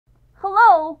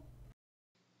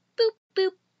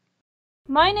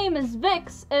My name is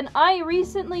Vix, and I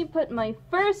recently put my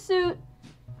fursuit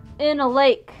in a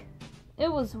lake.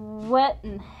 It was wet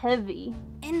and heavy.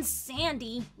 And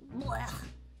sandy. Blech.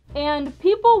 And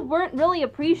people weren't really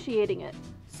appreciating it.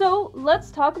 So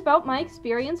let's talk about my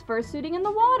experience fursuiting in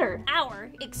the water. Our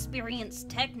experience,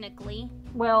 technically.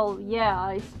 Well, yeah,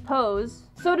 I suppose.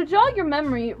 So to jog your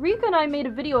memory, Rika and I made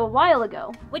a video a while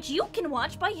ago. Which you can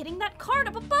watch by hitting that card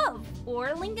up above,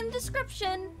 or link in the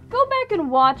description. Go back and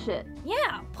watch it.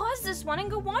 Yeah, pause this one and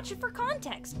go watch it for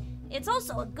context. It's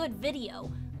also a good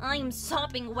video. I'm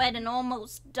sopping wet and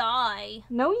almost die.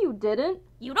 No, you didn't.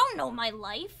 You don't know my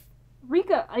life.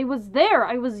 Rika, I was there.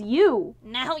 I was you.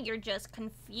 Now you're just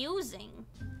confusing.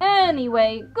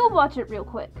 Anyway, go watch it real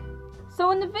quick. So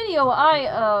in the video,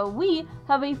 we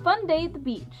have a fun day at the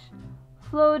beach.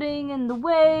 Floating in the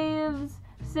waves,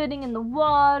 sitting in the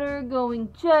water, going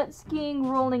jet skiing,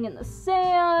 rolling in the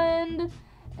sand.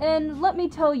 And let me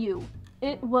tell you,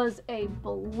 it was a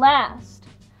blast.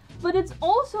 But it's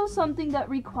also something that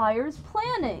requires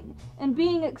planning and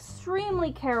being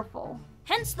extremely careful.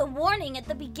 Hence the warning at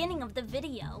the beginning of the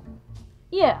video.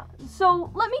 Yeah,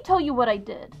 so let me tell you what I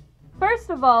did. First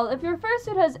of all, if your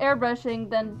fursuit has airbrushing,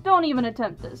 then don't even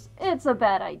attempt this. It's a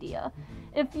bad idea.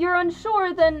 If you're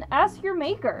unsure, then ask your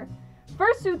maker.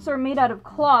 Fursuits are made out of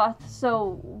cloth,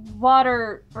 so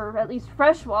water, or at least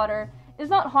fresh water, is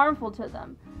not harmful to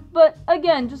them. But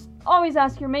again, just always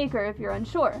ask your maker if you're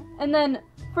unsure. And then,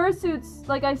 fursuits,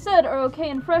 like I said, are okay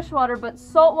in fresh water, but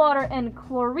salt water and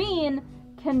chlorine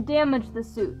can damage the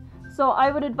suit. So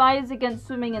I would advise against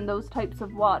swimming in those types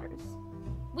of waters.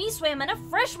 We swam in a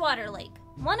freshwater lake,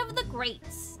 one of the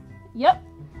greats. Yep,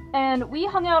 and we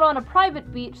hung out on a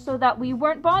private beach so that we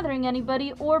weren't bothering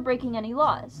anybody or breaking any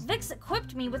laws. Vix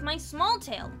equipped me with my small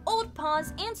tail, old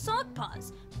paws, and sock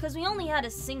paws, because we only had a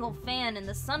single fan in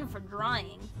the sun for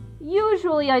drying.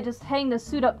 Usually I just hang the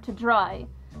suit up to dry.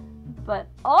 But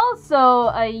also,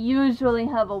 I usually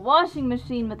have a washing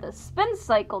machine with a spin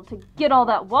cycle to get all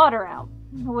that water out.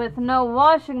 With no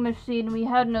washing machine, we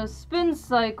had no spin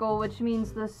cycle, which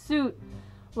means the suit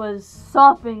was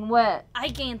sopping wet. I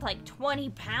gained like 20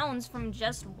 pounds from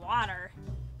just water.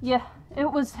 Yeah,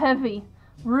 it was heavy.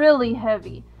 Really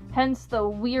heavy. Hence the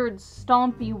weird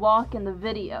stompy walk in the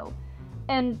video.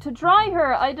 And to dry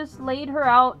her, I just laid her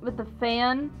out with the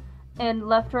fan and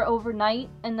left her overnight,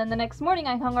 and then the next morning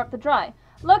I hung her up to dry.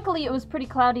 Luckily it was pretty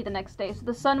cloudy the next day, so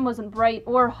the sun wasn't bright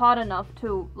or hot enough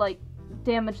to,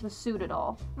 damage the suit at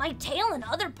all. My tail and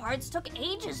other parts took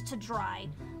ages to dry.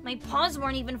 My paws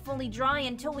weren't even fully dry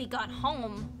until we got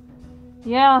home.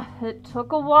 Yeah, it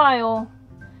took a while.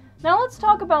 Now let's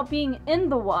talk about being in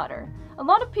the water. A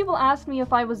lot of people asked me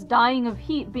if I was dying of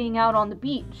heat being out on the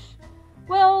beach.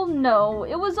 Well, no,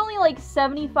 it was only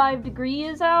 75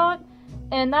 degrees out,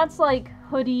 and that's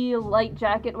hoodie, light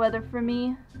jacket weather for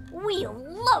me. We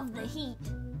love the heat.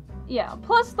 Yeah,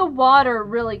 plus the water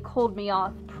really cooled me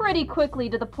off pretty quickly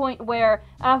to the point where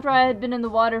after I had been in the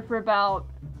water for about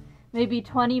maybe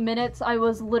 20 minutes, I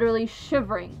was literally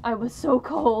shivering. I was so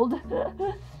cold.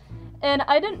 And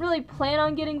I didn't really plan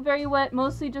on getting very wet,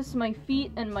 mostly just my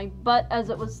feet and my butt as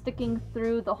it was sticking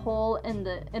through the hole in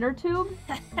the inner tube.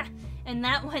 And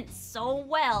that went so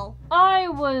well. I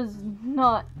was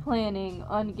not planning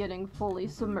on getting fully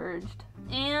submerged.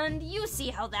 And you see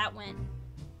how that went.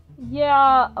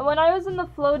 Yeah, when I was in the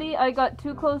floaty, I got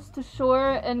too close to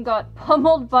shore and got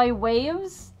pummeled by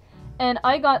waves, and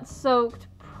I got soaked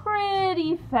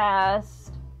pretty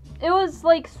fast. It was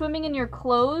like swimming in your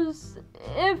clothes,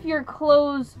 if your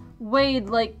clothes weighed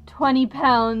 20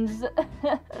 pounds.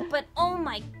 But oh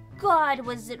my god,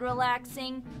 was it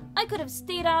relaxing. I could have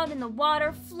stayed out in the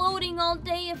water floating all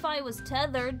day if I was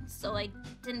tethered, so I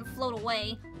didn't float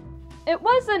away. It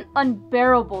wasn't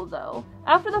unbearable though.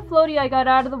 After the floaty, I got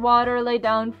out of the water, lay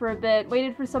down for a bit,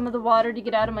 waited for some of the water to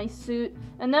get out of my suit,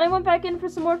 and then I went back in for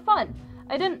some more fun.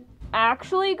 I didn't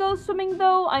actually go swimming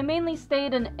though, I mainly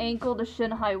stayed in ankle to shin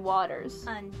high waters.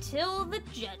 Until the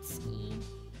jet ski.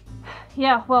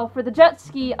 Yeah, well, for the jet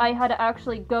ski, I had to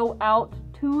actually go out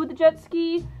to the jet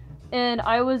ski, and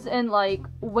I was in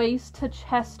waist to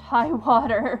chest high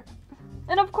water.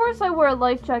 And of course I wore a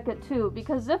life jacket too,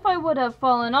 because if I would have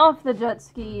fallen off the jet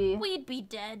ski, we'd be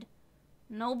dead.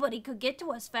 Nobody could get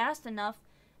to us fast enough,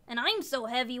 and I'm so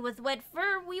heavy with wet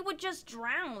fur, we would just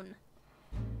drown.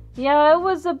 Yeah, it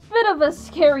was a bit of a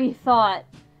scary thought.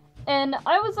 And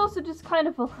I was also just kind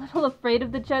of a little afraid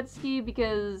of the jet ski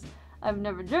because I've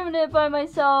never driven it by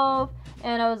myself,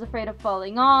 and I was afraid of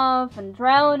falling off and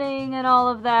drowning and all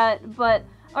of that, but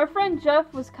our friend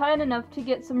Jeff was kind enough to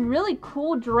get some really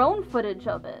cool drone footage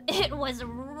of it. It was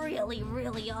really,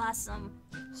 really awesome.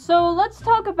 So let's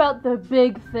talk about the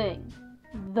big thing.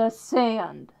 The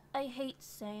sand. I hate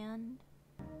sand.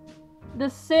 The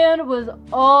sand was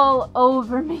all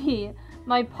over me.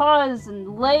 My paws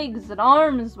and legs and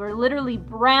arms were literally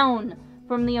brown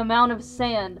from the amount of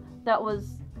sand that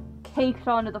was caked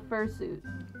onto the fursuit.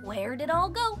 Where'd it all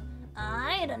go?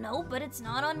 I don't know, but it's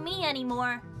not on me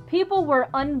anymore. People were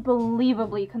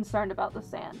unbelievably concerned about the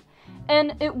sand.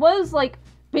 And it was like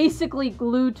basically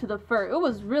glued to the fur. It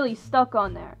was really stuck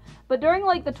on there. But during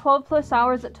like the 12 plus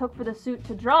hours it took for the suit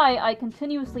to dry, I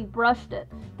continuously brushed it,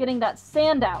 getting that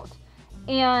sand out.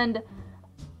 And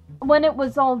when it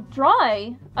was all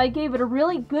dry, I gave it a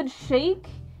really good shake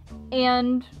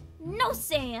and... No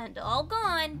sand, all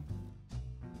gone.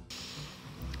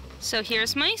 So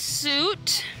here's my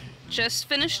suit. Just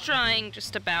finished drying,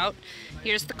 just about.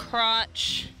 Here's the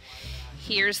crotch.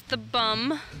 Here's the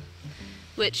bum,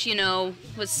 which, you know,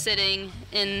 was sitting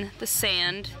in the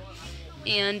sand.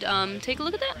 And take a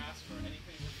look at that.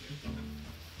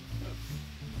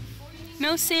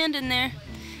 No sand in there.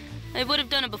 I would have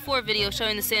done a before video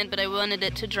showing the sand, but I wanted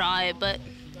it to dry. But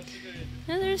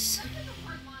yeah, there's...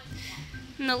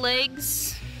 And the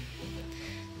legs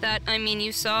that, I mean,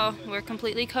 you saw were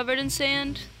completely covered in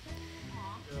sand.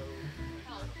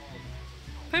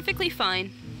 Perfectly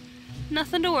fine.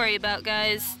 Nothing to worry about,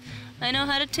 guys. I know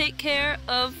how to take care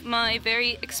of my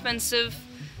very expensive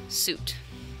suit.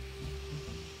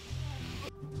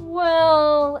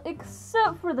 Well,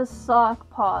 except for the sock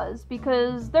paws,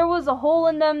 because there was a hole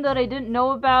in them that I didn't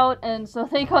know about, and so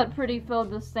they got pretty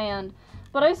filled with sand.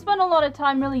 But I spent a lot of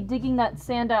time really digging that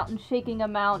sand out and shaking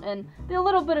them out, and the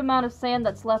little bit amount of sand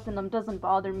that's left in them doesn't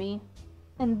bother me.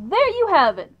 And there you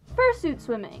have it, fursuit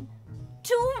swimming.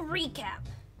 To recap,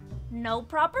 no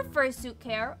proper fursuit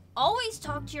care, always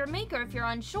talk to your maker if you're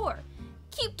unsure,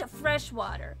 keep to fresh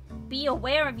water, be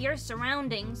aware of your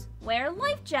surroundings, wear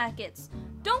life jackets,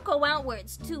 don't go out where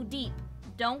it's too deep,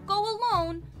 don't go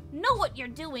alone, know what you're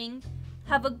doing,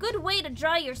 have a good way to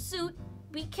dry your suit,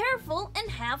 be careful, and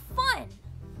have fun.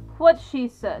 What she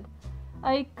said.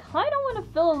 I kinda want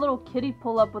to fill a little kiddie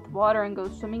pool up with water and go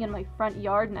swimming in my front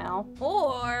yard now.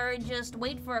 Or just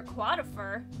wait for a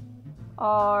quadifer.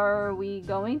 Are we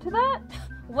going to that?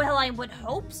 Well, I would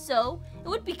hope so. It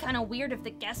would be kinda weird if the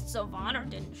guests of honor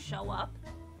didn't show up.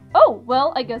 Oh,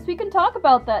 well, I guess we can talk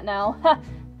about that now.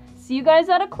 See you guys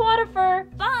at a quadifer.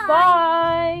 Bye!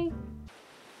 Bye!